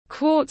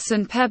Quartz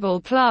and Pebble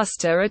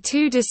Plaster are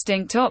two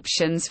distinct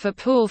options for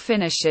pool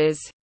finishes,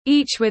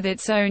 each with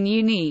its own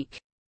unique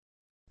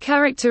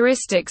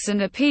characteristics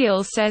and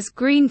appeal, says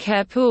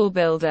Greencare Pool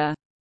Builder.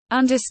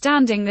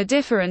 Understanding the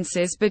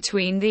differences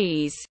between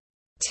these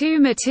two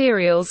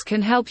materials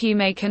can help you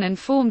make an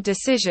informed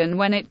decision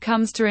when it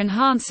comes to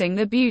enhancing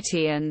the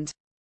beauty and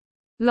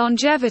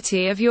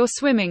longevity of your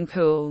swimming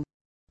pool.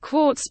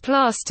 Quartz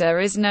plaster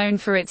is known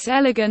for its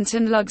elegant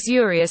and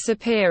luxurious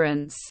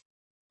appearance.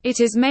 It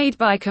is made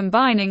by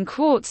combining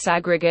quartz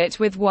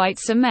aggregate with white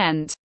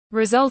cement,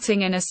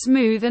 resulting in a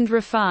smooth and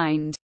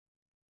refined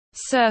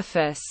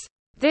surface.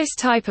 This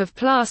type of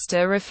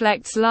plaster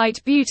reflects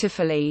light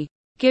beautifully,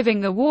 giving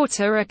the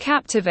water a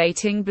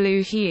captivating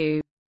blue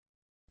hue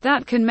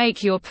that can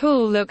make your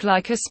pool look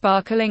like a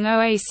sparkling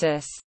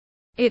oasis.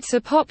 It's a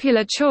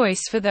popular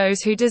choice for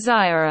those who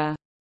desire a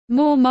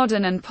more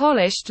modern and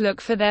polished look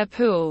for their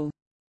pool.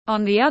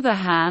 On the other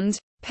hand,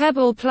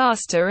 Pebble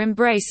plaster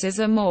embraces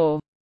a more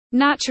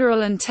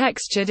natural and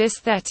textured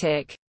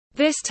aesthetic.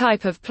 This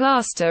type of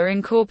plaster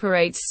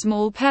incorporates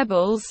small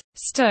pebbles,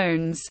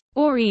 stones,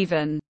 or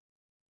even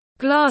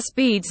glass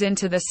beads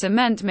into the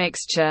cement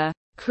mixture,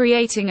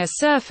 creating a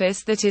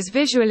surface that is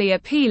visually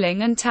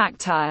appealing and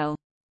tactile.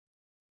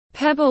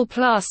 Pebble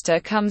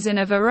plaster comes in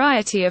a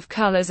variety of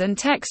colors and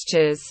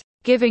textures,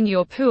 giving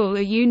your pool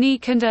a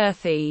unique and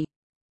earthy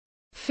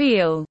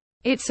feel.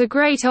 It's a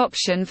great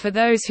option for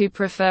those who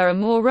prefer a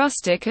more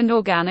rustic and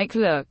organic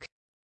look.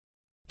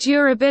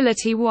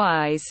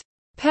 Durability-wise,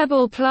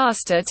 Pebble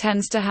plaster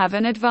tends to have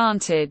an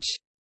advantage.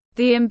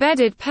 The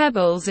embedded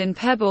pebbles in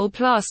Pebble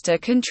plaster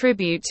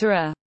contribute to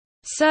a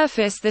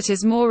surface that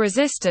is more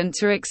resistant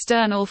to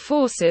external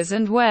forces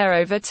and wear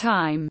over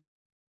time.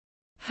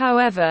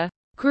 However,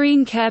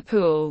 Greencare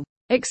Pool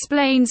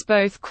explains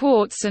both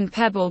quartz and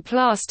pebble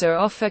plaster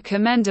offer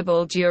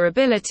commendable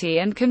durability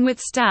and can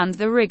withstand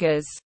the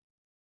rigors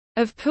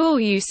of pool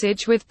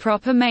usage with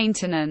proper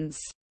maintenance.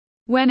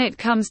 When it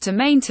comes to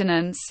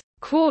maintenance,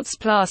 quartz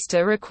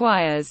plaster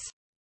requires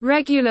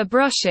regular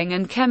brushing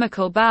and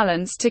chemical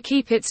balance to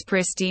keep its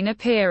pristine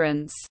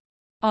appearance.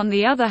 On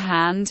the other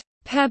hand,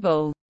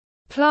 pebble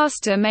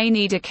plaster may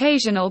need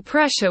occasional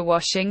pressure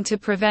washing to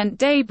prevent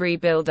debris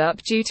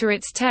buildup due to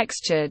its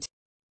textured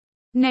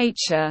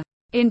nature.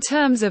 In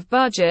terms of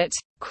budget,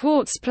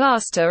 quartz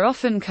plaster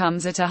often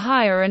comes at a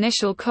higher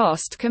initial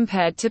cost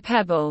compared to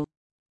pebble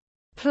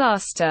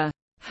plaster.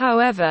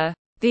 However,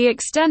 the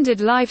extended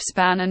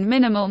lifespan and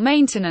minimal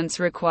maintenance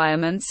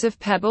requirements of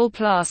pebble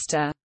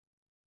plaster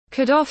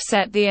could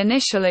offset the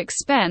initial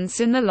expense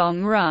in the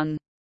long run.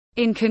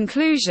 In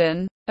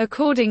conclusion,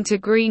 according to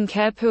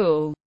Greencare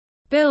Pool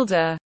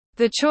Builder,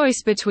 the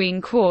choice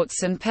between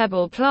quartz and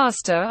pebble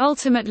plaster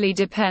ultimately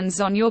depends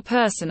on your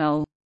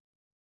personal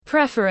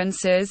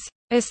preferences,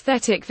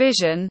 aesthetic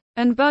vision,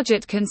 and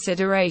budget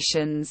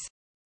considerations.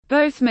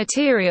 Both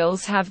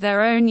materials have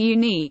their own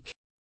unique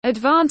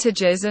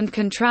advantages and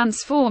can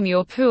transform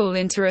your pool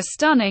into a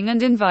stunning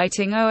and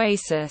inviting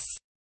oasis.